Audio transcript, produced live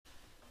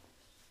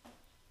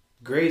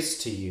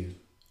Grace to you,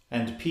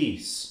 and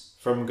peace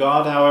from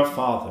God our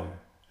Father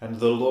and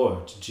the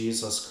Lord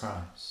Jesus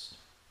Christ.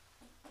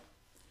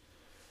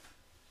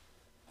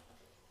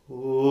 O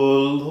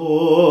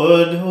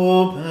Lord,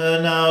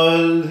 open our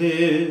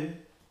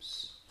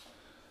lips,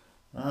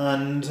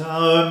 and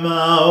our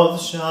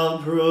mouth shall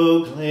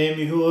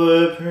proclaim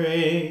your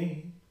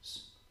praise.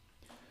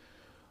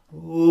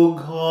 O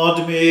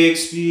God, make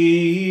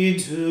speed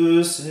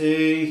to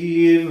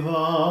save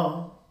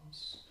us.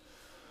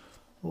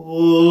 O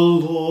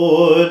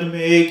Lord,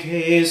 make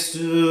haste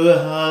to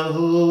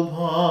help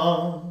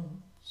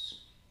us.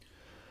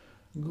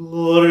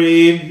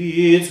 Glory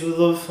be to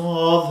the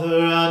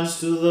Father, and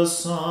to the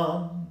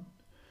Son,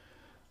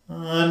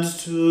 and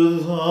to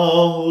the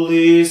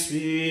Holy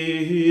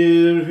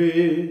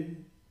Spirit,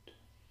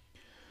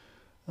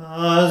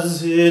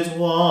 as it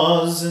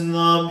was in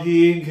the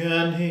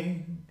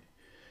beginning,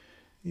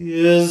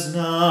 is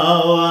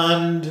now,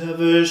 and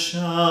ever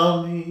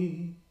shall be,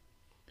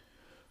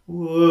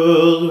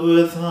 world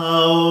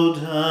without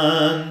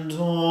end.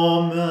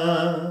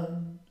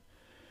 Amen.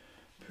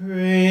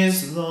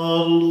 Praise the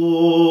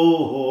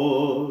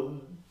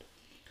Lord.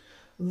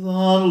 The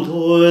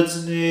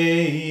Lord's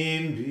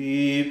name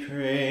be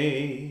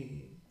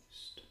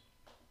praised.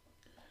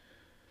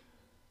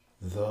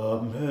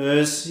 The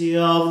mercy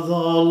of the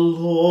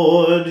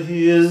Lord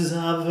is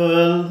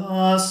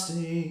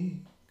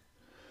everlasting.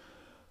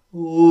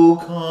 O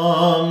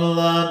come,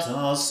 let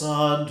us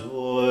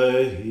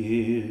adore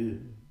him.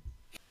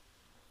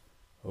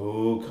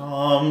 O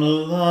come,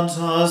 let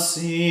us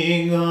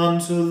sing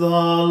unto the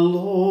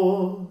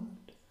Lord.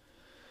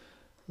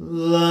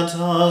 Let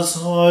us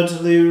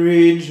heartily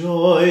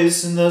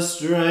rejoice in the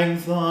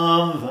strength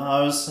of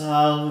our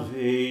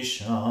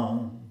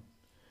salvation.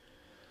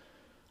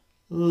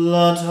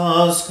 Let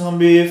us come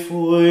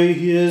before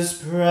his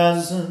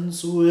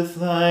presence with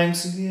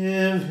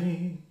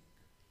thanksgiving,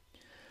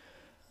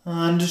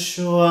 and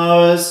show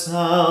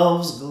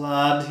ourselves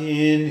glad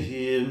in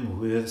him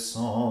with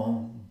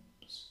songs.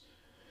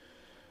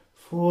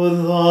 For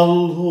the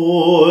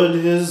Lord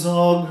is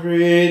a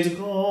great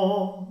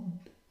God,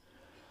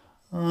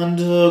 and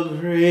a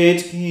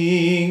great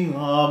King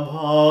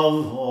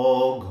above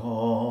all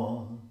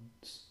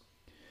gods.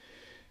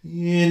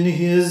 In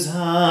his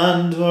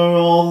hand are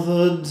all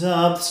the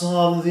depths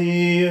of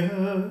the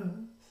earth,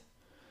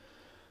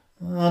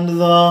 and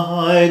the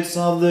heights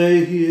of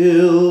the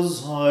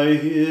hills are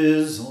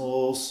his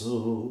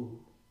also.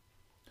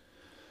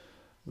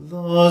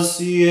 The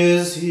sea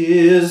is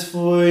his,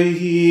 for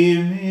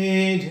he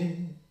made it,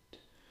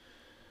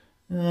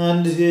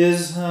 and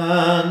his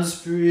hands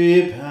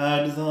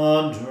prepared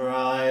the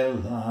dry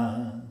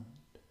land.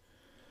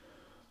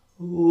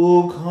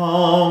 O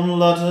come,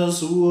 let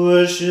us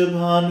worship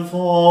and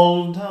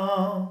fall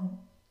down,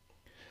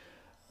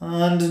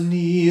 and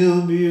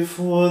kneel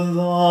before the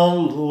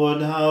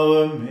Lord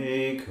our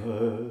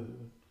Maker.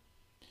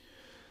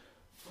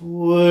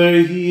 For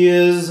he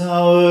is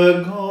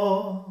our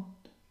God,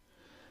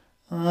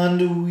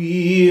 and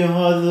we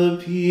are the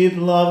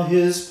people of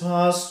his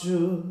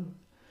pasture,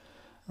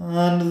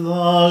 and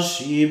the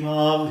sheep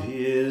of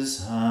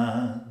his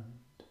hand.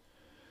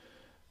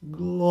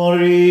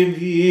 Glory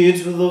be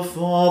to the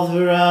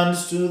Father, and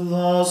to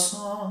the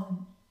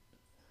Son,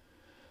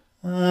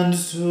 and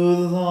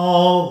to the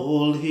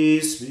Holy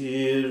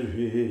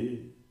Spirit,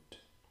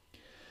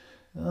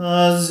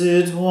 as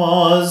it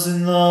was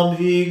in the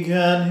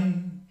beginning,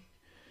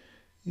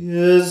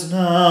 is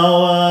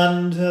now,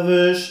 and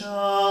ever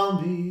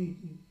shall be,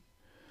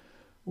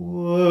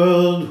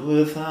 world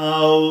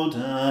without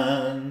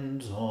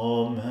end.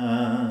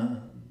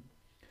 Amen.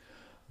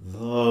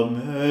 The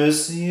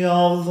mercy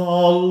of the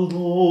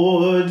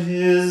Lord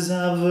is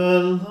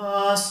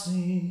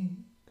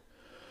everlasting.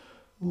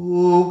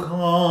 O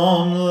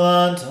come,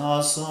 let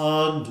us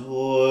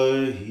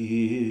adore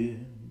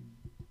him.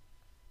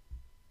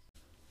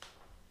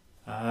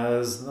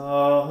 As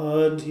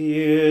the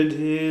deer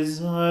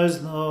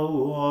desires the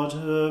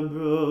water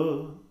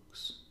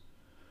brooks,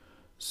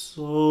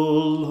 so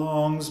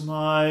longs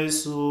my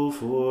soul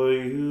for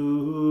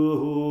you,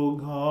 O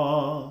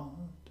God.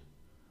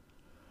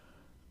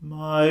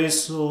 My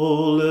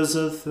soul is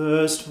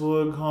athirst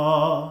for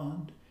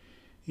God,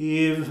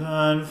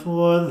 even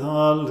for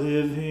the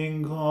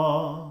living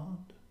God.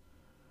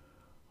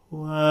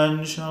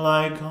 When shall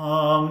I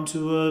come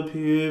to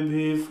appear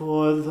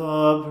before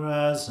the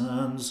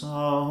presence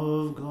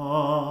of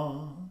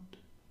God?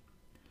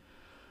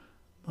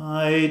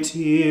 My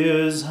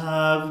tears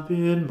have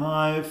been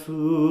my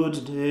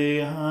food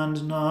day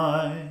and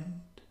night,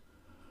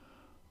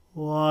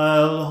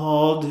 while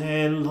all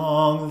day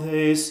long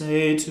they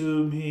say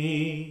to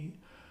me,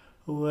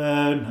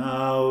 where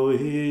now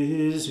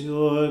is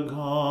your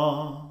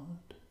God?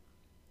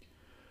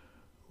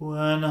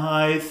 When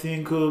I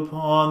think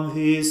upon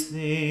these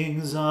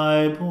things,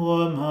 I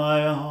pour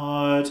my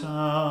heart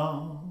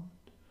out.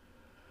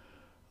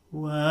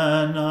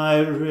 When I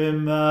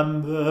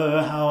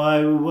remember how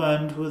I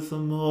went with the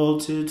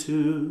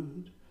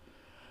multitude,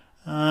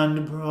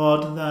 and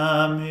brought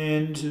them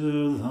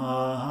into the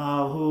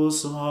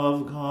house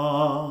of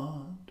God.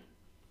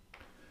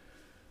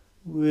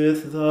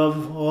 With the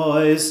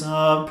voice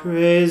of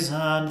praise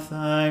and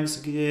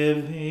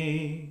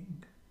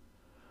thanksgiving,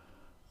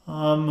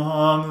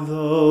 among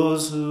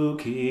those who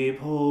keep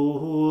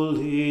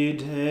holy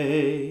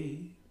day.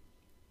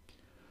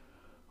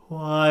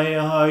 Why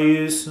are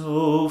you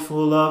so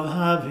full of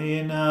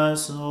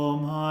heaviness, O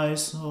my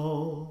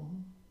soul?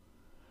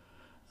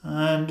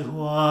 And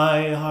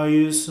why are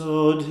you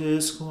so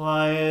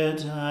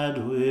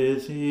disquieted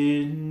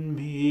within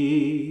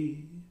me?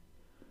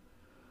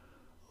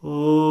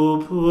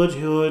 O put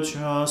your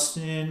trust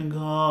in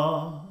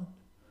God,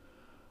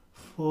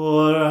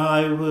 for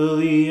I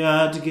will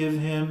yet give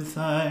him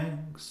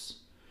thanks,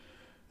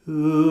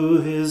 who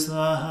is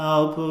the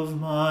help of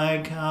my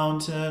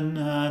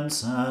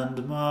countenance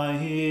and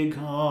my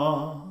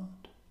God.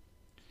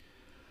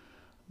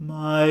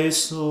 My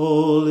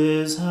soul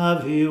is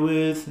heavy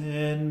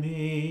within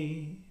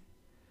me.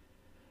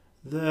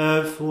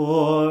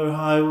 Therefore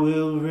I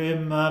will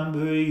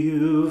remember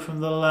you from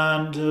the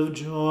land of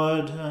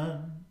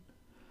Jordan,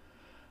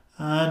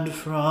 and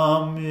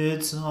from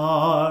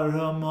Mitzar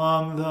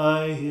among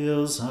the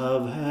hills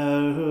of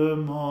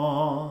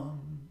Hermon.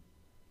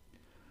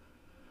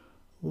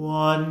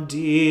 One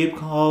deep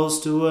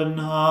calls to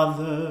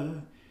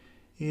another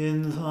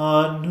in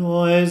the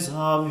noise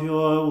of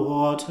your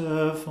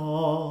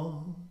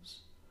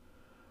waterfalls.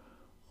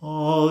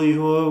 All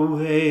your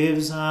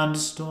waves and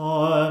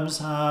storms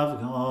have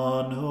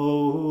gone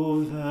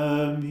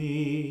over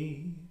me.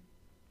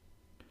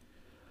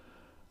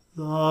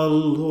 The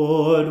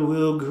Lord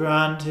will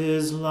grant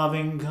his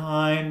loving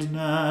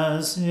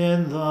kindness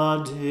in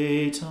the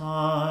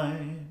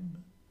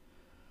daytime,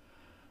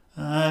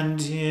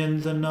 and in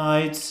the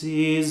night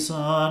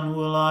season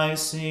will I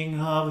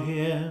sing of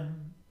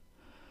him,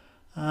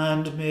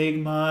 and make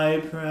my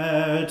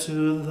prayer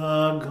to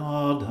the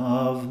God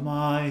of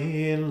my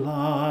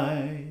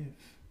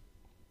life.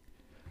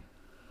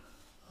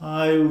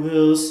 I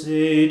will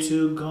say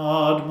to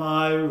God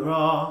my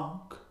rock,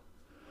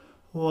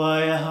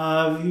 why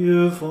have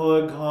you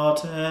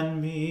forgotten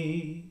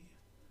me?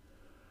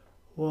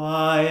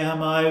 Why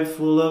am I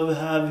full of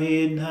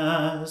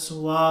heaviness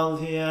while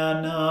the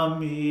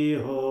enemy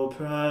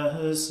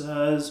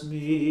oppresses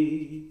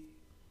me?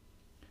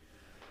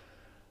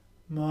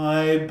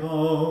 My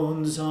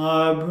bones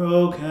are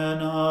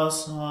broken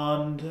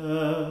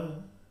asunder,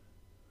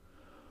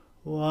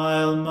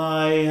 while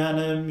my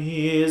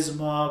enemies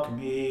mock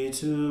me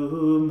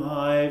to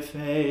my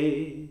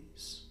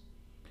face.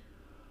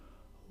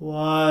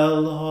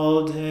 While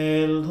all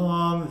day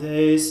long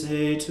they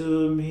say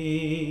to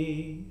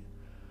me,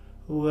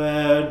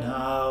 where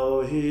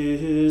now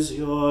is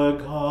your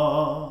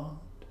God?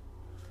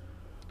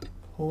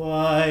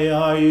 Why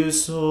are you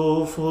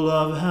so full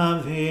of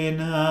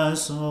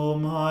heaviness, O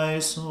my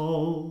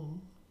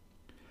soul?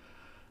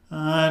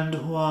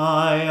 And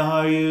why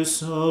are you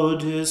so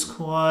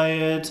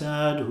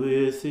disquieted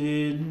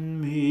within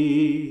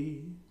me?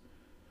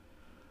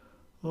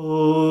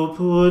 O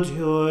put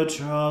your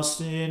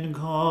trust in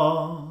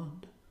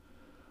God,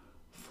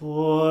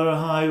 for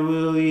I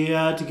will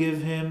yet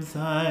give him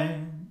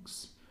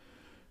thanks,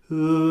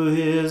 who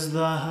is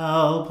the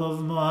help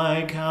of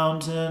my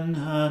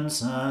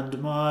countenance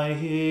and my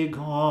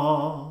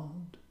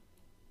God.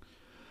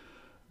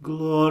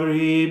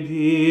 Glory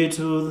be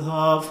to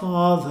the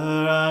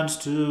Father and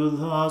to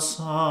the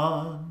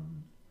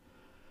Son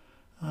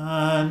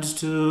and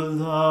to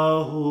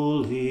the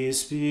Holy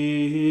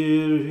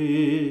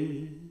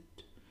Spirit,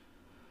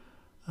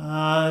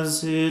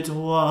 as it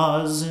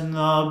was in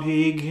the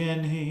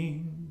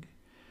beginning,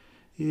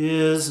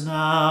 is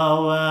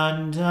now,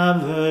 and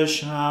ever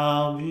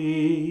shall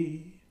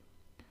be,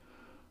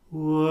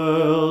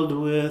 world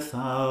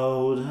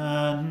without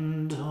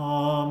end.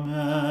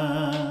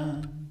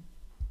 Amen.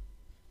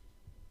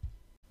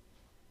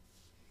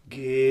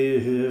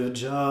 Give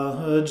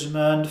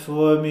judgment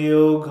for me,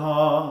 O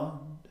God,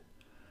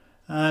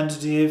 and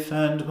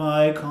defend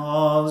my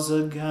cause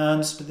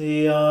against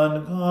the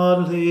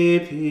ungodly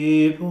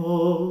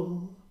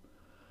people.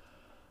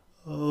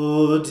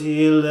 O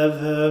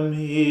deliver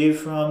me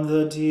from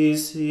the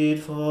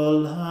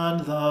deceitful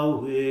and the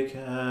wicked.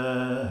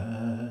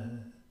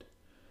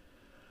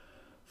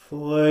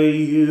 For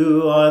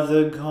you are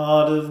the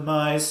God of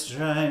my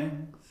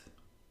strength.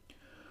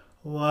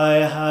 Why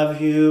have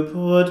you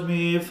put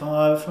me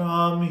far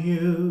from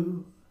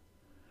you?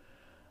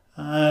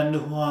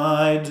 And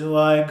why do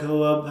I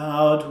go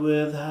about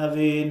with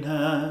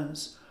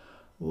heaviness,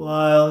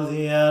 while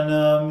the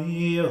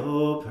enemy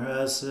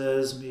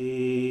oppresses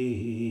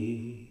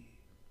me?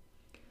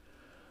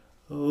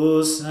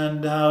 O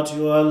send out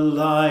your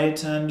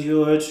light and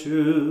your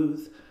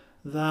truth,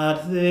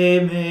 that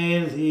they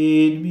may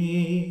lead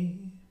me,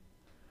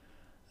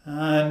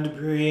 and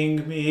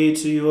bring me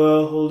to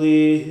your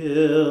holy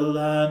hill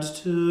and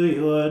to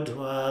your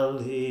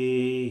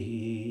dwelling,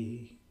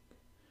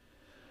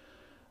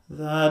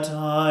 that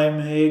I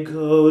may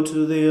go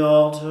to the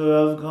altar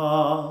of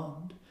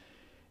God,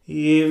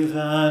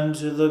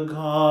 to the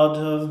God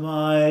of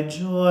my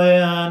joy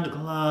and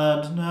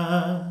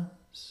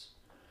gladness.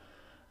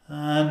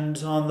 And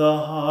on the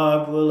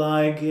harp will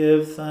I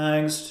give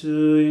thanks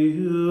to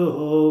you,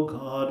 O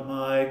God,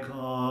 my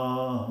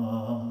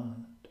God.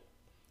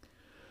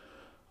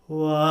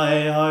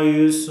 Why are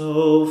you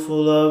so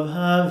full of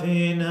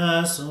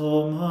heaviness,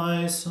 O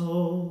my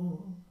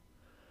soul?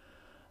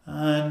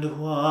 And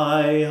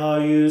why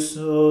are you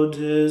so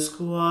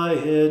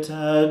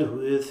disquieted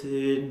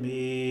within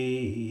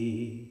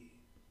me?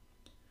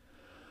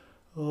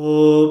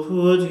 O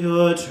put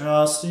your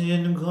trust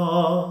in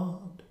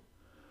God,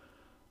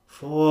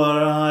 for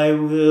I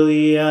will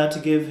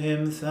yet give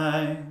him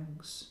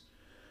thanks,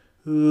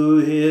 who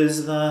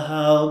is the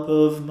help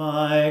of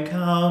my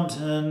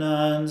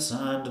countenance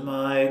and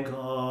my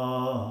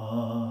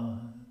God.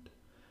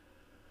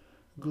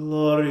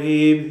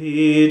 Glory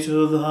be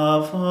to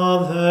the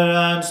Father,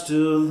 and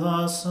to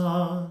the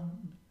Son,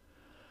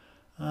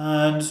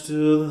 and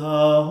to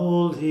the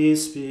Holy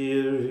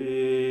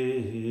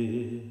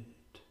Spirit,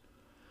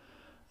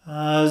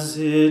 as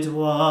it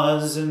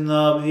was in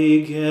the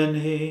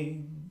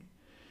beginning,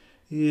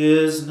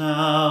 is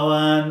now,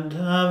 and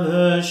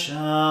ever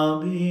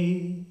shall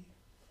be,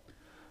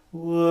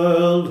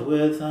 world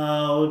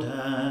without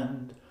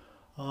end.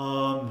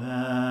 Amen.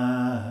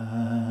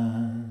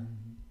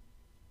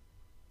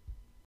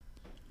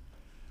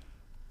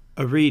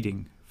 A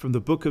reading from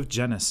the book of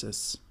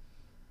Genesis.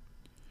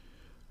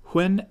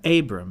 When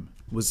Abram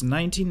was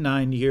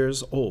 99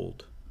 years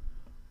old,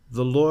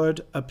 the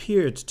Lord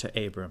appeared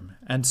to Abram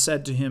and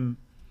said to him,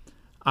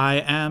 I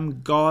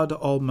am God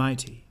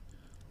Almighty.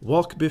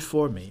 Walk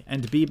before me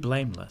and be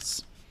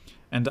blameless,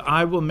 and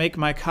I will make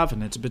my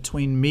covenant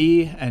between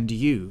me and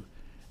you,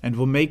 and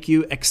will make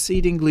you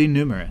exceedingly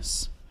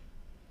numerous.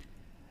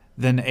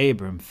 Then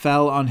Abram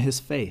fell on his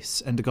face,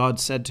 and God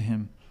said to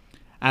him,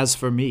 As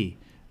for me,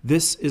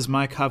 this is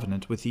my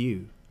covenant with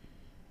you.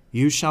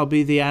 You shall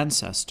be the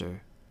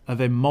ancestor of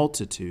a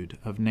multitude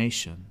of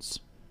nations.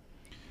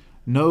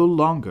 No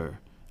longer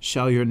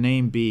shall your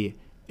name be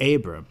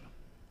Abram,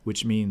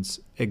 which means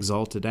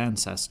exalted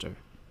ancestor,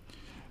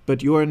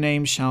 but your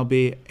name shall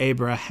be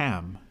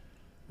Abraham,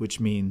 which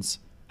means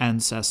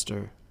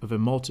ancestor of a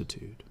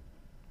multitude.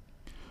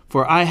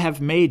 For I have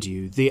made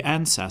you the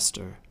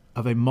ancestor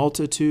of a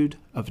multitude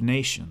of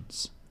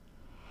nations.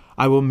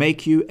 I will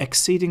make you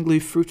exceedingly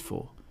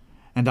fruitful,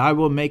 and I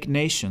will make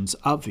nations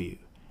of you,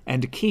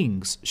 and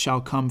kings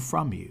shall come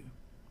from you.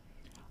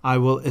 I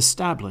will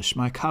establish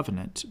my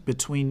covenant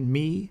between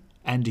me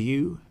and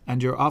you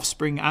and your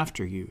offspring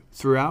after you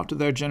throughout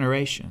their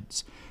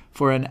generations,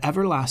 for an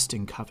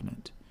everlasting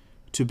covenant,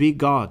 to be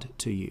God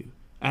to you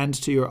and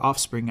to your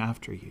offspring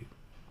after you.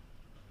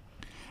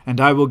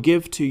 And I will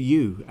give to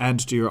you and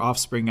to your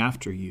offspring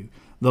after you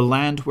the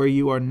land where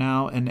you are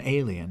now an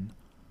alien,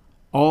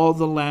 all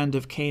the land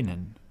of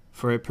Canaan,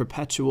 for a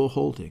perpetual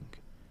holding,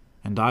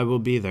 and I will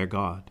be their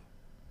God.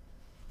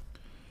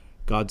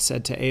 God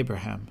said to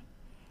Abraham,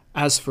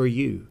 As for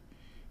you,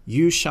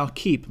 you shall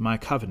keep my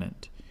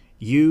covenant,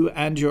 you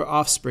and your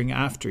offspring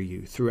after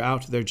you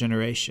throughout their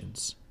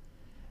generations.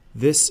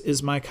 This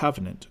is my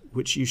covenant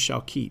which you shall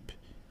keep,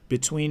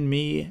 between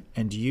me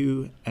and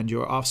you and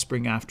your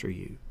offspring after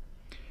you.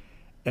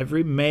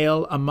 Every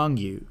male among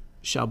you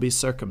shall be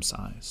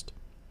circumcised.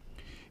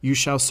 You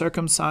shall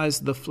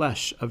circumcise the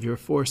flesh of your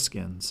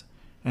foreskins,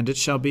 and it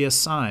shall be a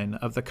sign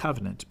of the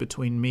covenant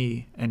between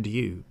me and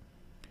you.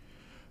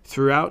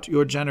 Throughout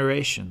your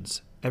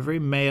generations, every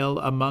male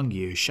among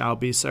you shall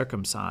be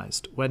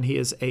circumcised when he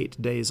is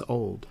 8 days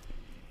old,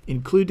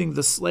 including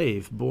the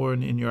slave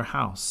born in your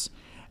house,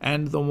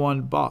 and the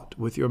one bought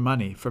with your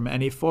money from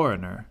any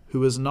foreigner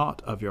who is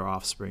not of your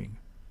offspring.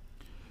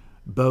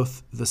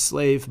 Both the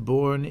slave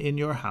born in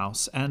your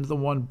house and the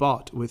one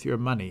bought with your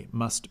money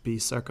must be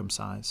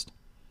circumcised.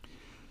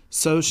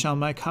 So shall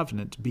my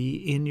covenant be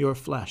in your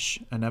flesh,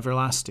 an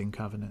everlasting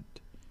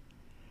covenant.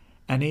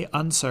 Any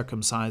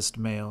uncircumcised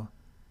male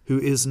who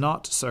is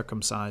not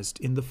circumcised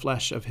in the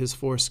flesh of his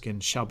foreskin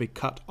shall be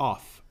cut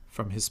off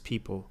from his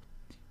people.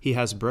 He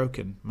has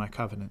broken my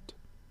covenant.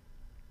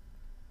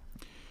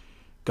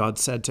 God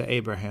said to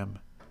Abraham,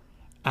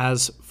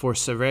 As for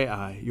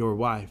Sarai, your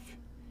wife,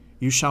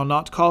 you shall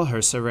not call her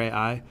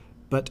Sarai,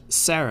 but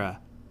Sarah,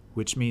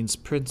 which means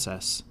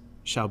princess,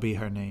 shall be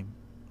her name.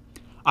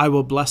 I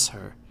will bless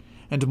her,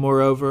 and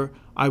moreover,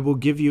 I will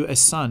give you a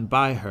son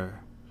by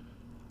her.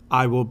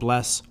 I will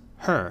bless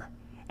her,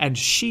 and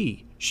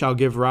she shall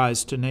give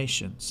rise to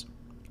nations.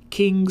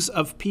 Kings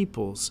of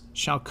peoples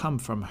shall come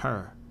from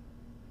her.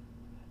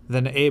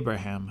 Then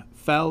Abraham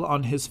fell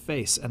on his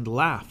face and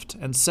laughed,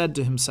 and said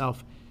to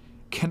himself,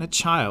 Can a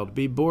child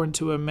be born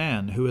to a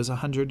man who is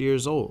 100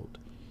 years old?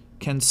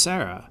 Can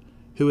Sarah,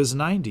 who is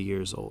 90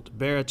 years old,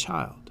 bear a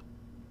child?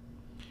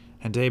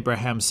 And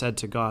Abraham said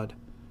to God,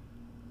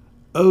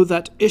 Oh,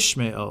 that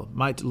Ishmael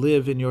might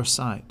live in your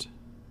sight.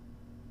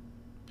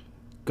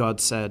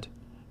 God said,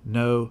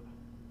 No,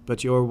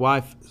 but your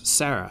wife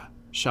Sarah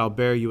shall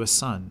bear you a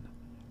son,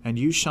 and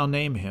you shall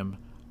name him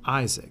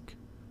Isaac,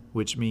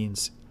 which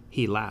means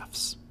he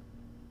laughs.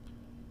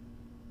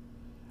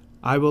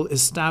 I will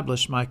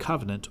establish my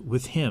covenant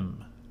with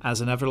him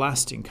as an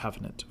everlasting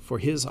covenant for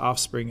his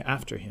offspring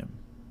after him.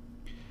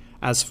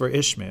 As for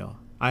Ishmael,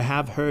 I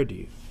have heard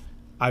you.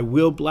 I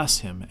will bless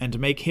him and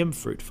make him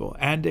fruitful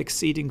and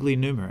exceedingly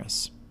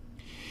numerous.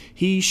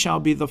 He shall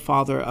be the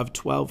father of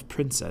 12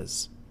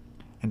 princes,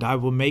 and I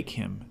will make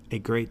him a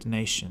great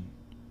nation.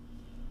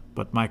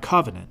 But my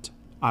covenant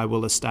I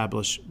will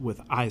establish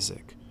with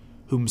Isaac,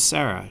 whom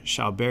Sarah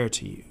shall bear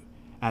to you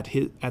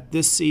at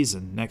this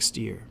season next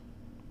year.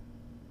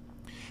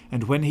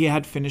 And when he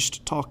had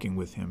finished talking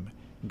with him,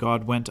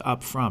 God went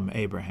up from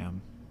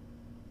Abraham.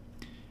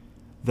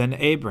 Then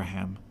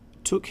Abraham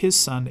took his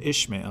son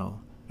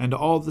Ishmael and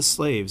all the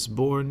slaves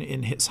born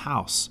in his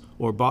house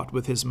or bought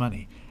with his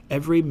money,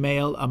 every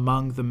male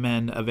among the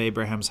men of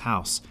Abraham's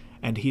house,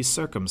 and he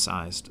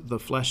circumcised the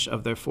flesh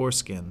of their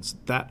foreskins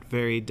that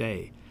very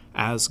day,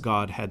 as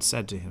God had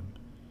said to him.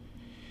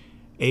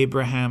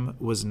 Abraham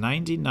was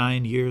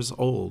 99 years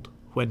old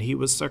when he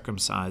was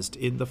circumcised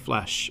in the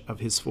flesh of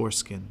his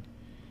foreskin,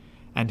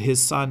 and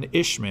his son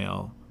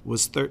Ishmael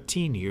was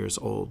 13 years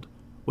old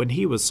when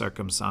he was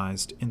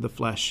circumcised in the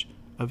flesh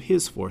of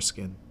his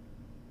foreskin.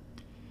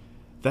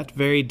 That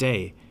very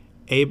day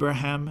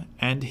Abraham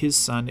and his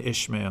son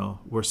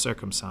Ishmael were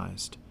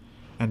circumcised,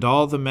 and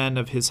all the men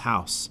of his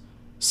house,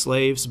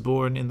 slaves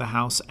born in the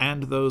house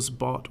and those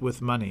bought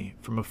with money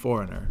from a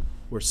foreigner,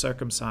 were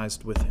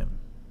circumcised with him.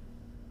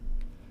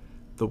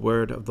 The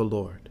word of the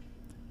Lord.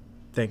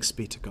 Thanks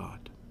be to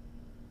God.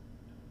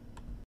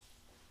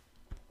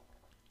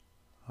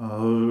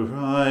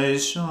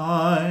 Arise,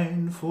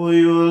 shine, for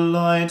your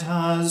light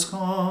has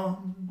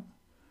come,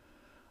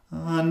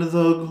 and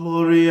the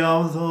glory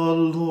of the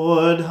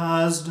Lord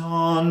has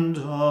dawned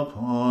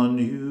upon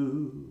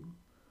you.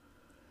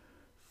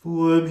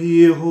 For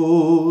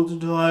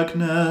behold,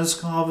 darkness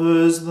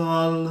covers the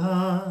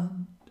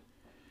land,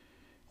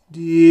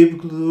 deep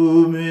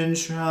gloom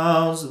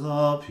enshrouds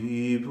the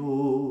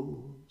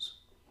peoples.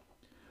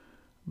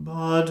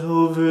 But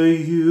over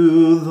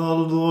you the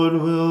Lord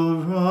will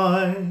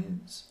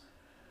rise,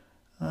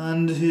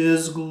 and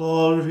his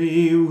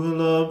glory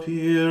will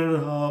appear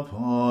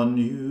upon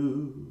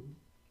you.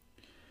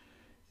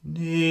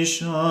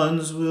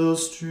 Nations will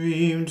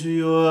stream to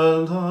your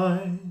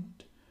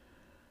light,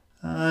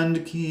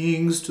 and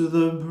kings to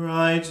the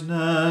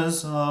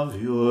brightness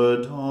of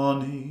your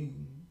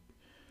dawning.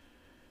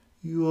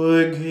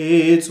 Your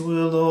gates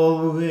will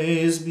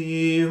always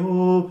be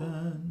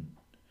open.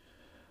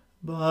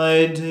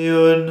 By day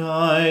or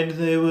night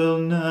they will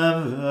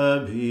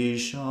never be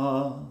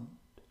shut.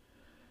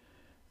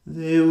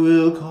 They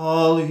will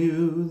call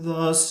you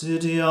the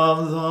city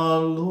of the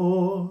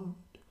Lord,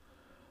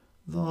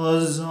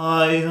 the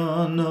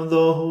Zion of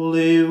the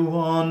Holy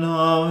One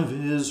of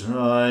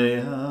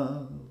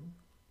Israel.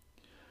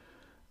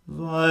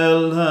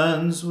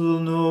 Violence will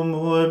no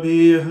more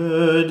be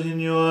heard in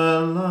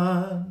your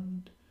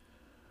land,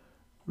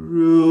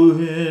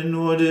 ruin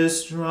or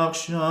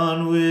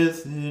destruction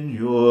within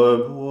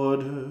your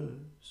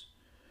borders.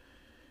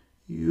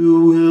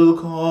 You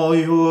will call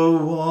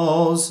your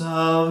walls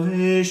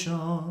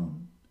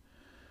salvation,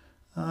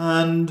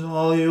 and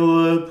all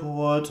your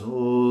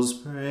portals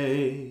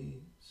praise.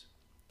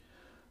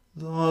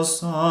 The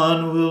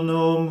sun will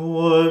no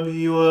more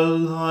be your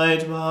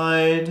light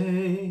by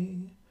day.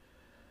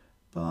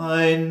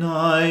 By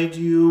night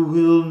you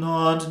will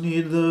not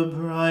need the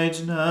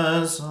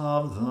brightness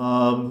of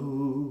the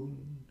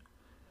moon.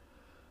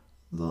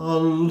 The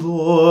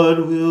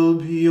Lord will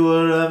be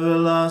your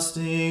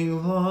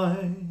everlasting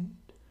light,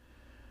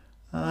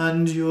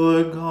 and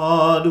your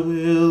God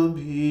will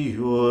be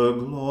your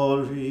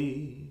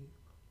glory.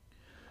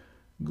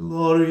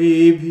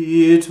 Glory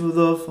be to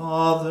the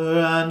Father,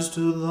 and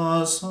to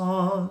the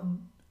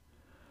Son,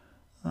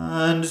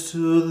 and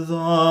to the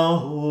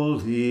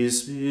Holy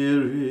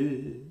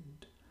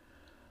Spirit,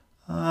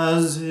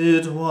 as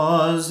it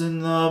was in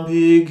the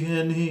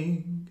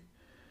beginning,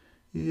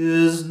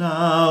 is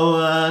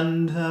now,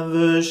 and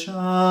ever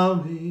shall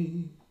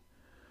be,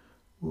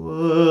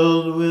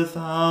 world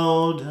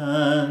without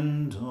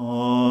end.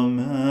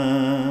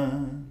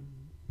 Amen.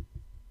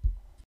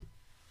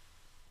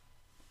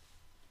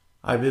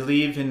 I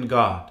believe in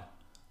God,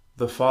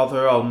 the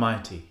Father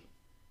Almighty,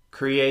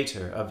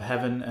 creator of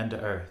heaven and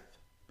earth.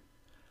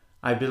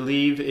 I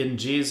believe in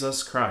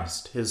Jesus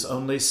Christ, his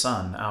only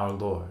Son, our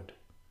Lord.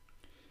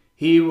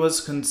 He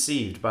was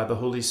conceived by the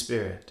Holy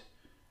Spirit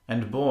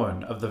and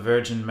born of the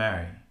Virgin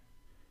Mary.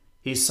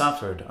 He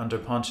suffered under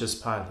Pontius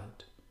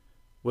Pilate,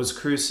 was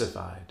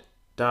crucified,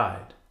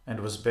 died, and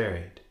was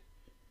buried.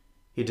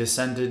 He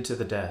descended to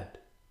the dead.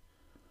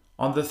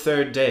 On the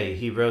third day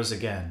he rose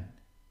again.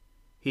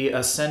 He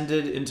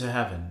ascended into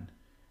heaven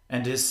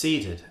and is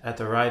seated at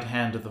the right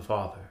hand of the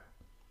Father.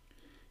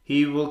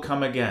 He will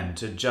come again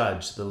to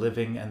judge the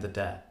living and the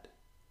dead.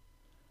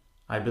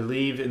 I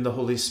believe in the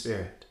Holy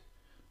Spirit,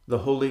 the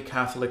Holy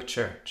Catholic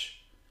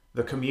Church,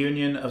 the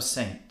communion of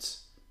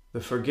saints,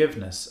 the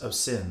forgiveness of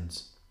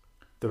sins,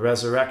 the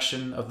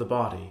resurrection of the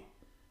body,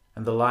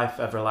 and the life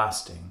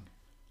everlasting.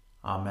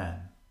 Amen.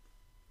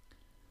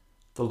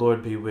 The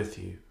Lord be with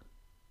you.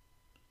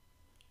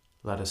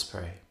 Let us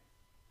pray.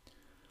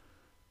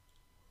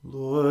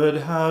 Lord,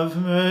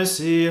 have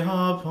mercy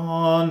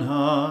upon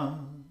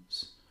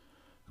us.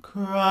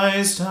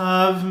 Christ,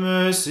 have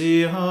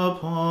mercy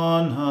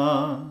upon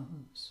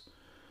us.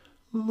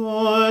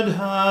 Lord,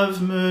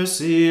 have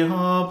mercy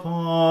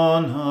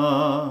upon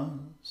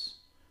us.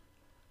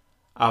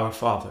 Our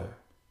Father,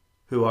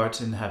 who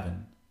art in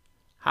heaven,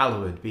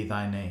 hallowed be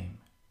thy name.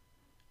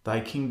 Thy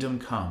kingdom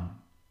come,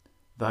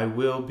 thy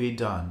will be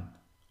done,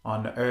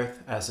 on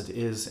earth as it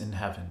is in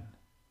heaven.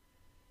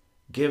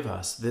 Give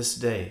us this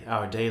day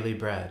our daily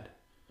bread,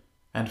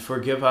 and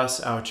forgive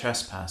us our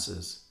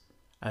trespasses,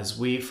 as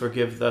we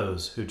forgive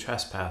those who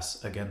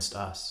trespass against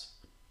us.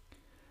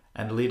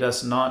 And lead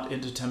us not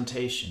into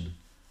temptation,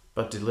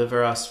 but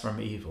deliver us from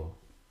evil.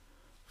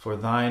 For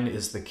thine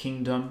is the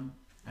kingdom,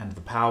 and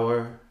the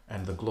power,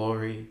 and the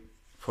glory,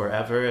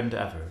 forever and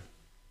ever.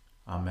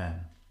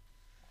 Amen.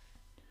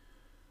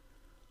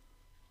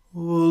 O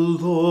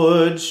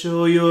Lord,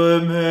 show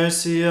your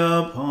mercy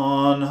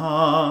upon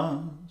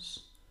us,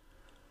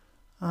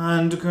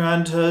 and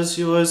grant us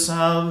your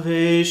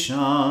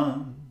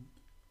salvation.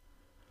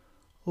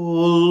 O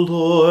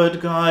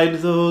Lord, guide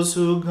those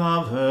who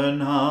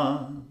govern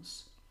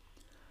us,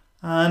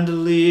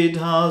 and lead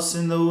us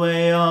in the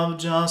way of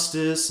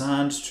justice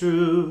and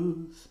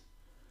truth.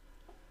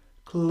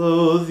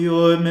 Clothe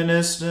your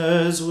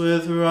ministers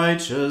with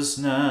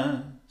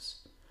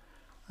righteousness,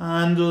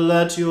 and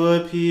let your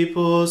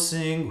people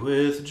sing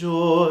with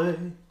joy.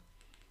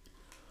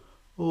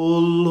 O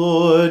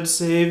Lord,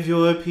 save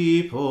your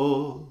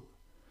people,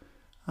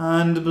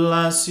 and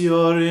bless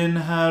your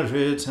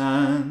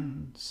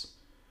inheritance.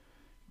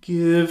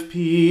 Give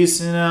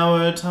peace in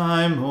our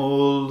time,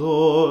 O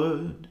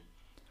Lord,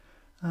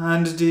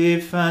 and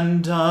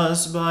defend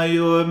us by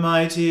your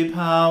mighty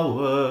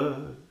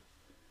power.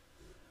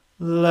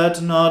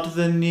 Let not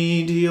the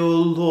needy, O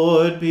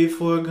Lord, be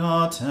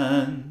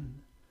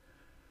forgotten,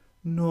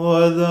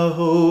 nor the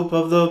hope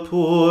of the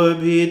poor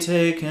be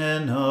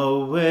taken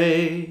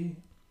away.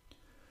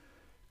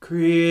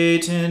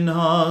 Create in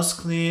us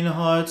clean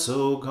hearts,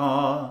 O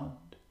God,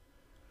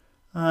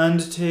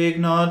 and take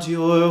not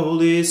your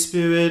Holy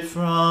Spirit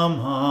from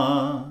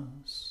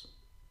us.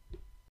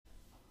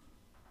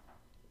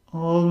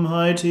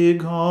 Almighty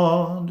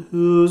God,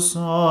 whose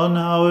Son,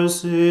 our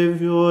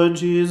Saviour,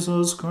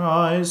 Jesus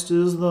Christ,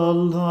 is the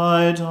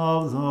light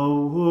of the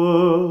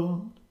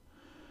world,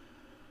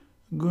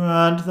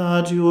 grant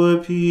that your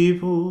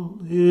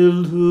people,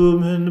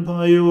 illumined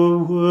by your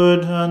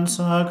word and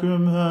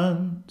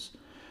sacraments,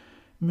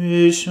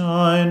 may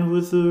shine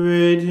with the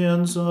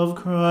radiance of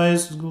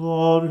Christ's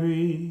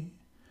glory,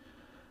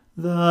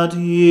 that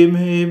he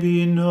may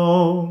be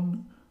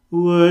known,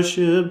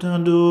 worshipped,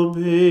 and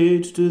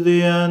obeyed to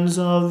the ends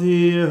of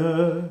the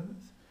earth.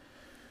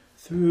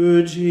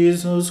 Through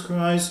Jesus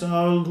Christ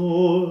our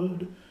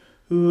Lord,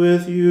 who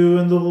with you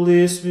and the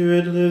Holy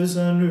Spirit lives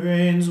and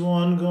reigns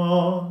one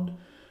God,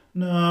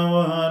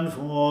 now and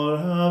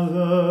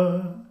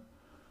forever.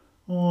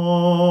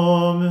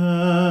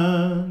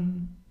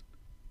 Amen.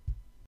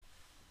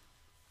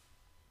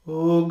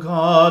 O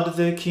God,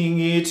 the King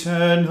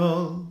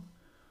eternal,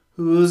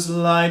 whose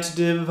light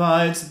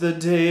divides the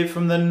day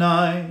from the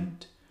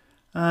night,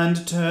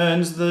 and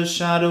turns the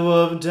shadow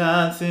of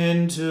death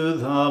into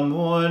the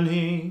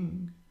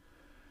morning,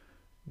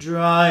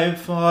 drive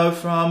far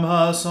from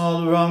us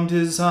all wrong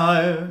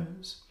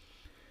desires,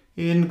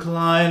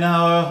 incline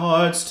our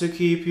hearts to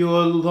keep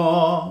your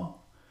law,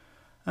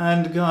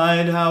 and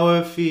guide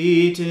our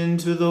feet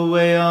into the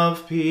way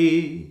of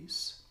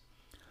peace,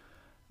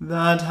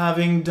 that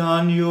having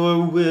done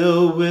your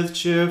will with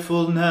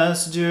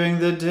cheerfulness during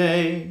the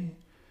day,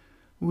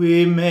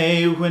 we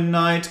may, when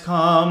night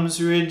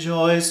comes,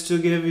 rejoice to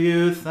give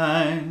you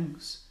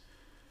thanks.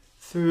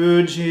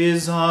 Through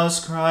Jesus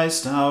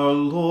Christ our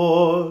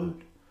Lord.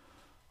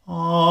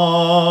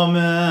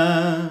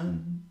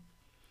 Amen.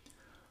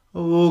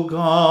 O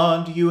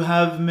God, you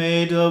have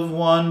made of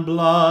one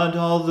blood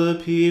all the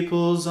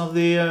peoples of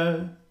the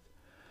earth,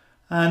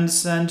 and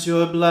sent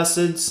your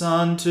blessed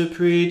Son to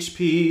preach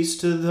peace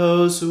to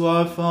those who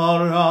are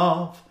far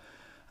off,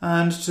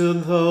 and to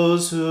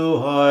those who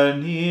are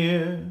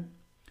near.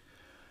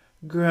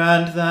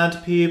 Grant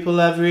that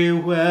people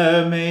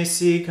everywhere may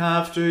seek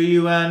after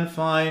you and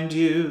find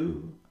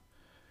you.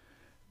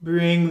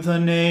 Bring the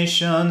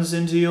nations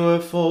into your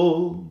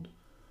fold.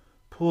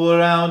 Pour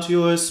out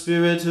your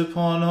Spirit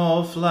upon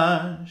all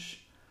flesh,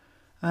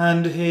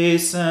 and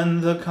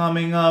hasten the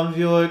coming of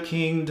your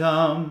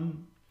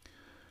kingdom.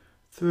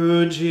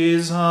 Through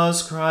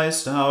Jesus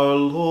Christ our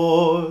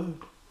Lord.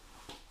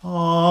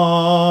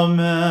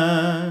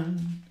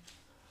 Amen.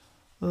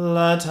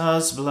 Let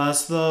us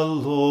bless the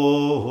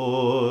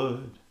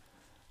Lord.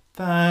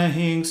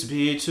 Thanks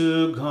be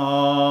to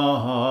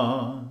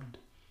God.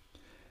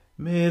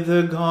 May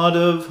the God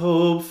of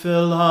hope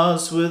fill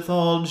us with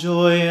all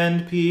joy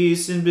and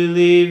peace in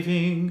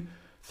believing,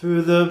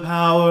 through the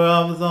power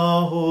of the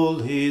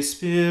Holy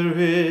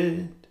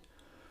Spirit.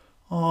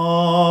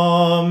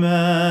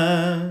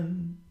 Amen.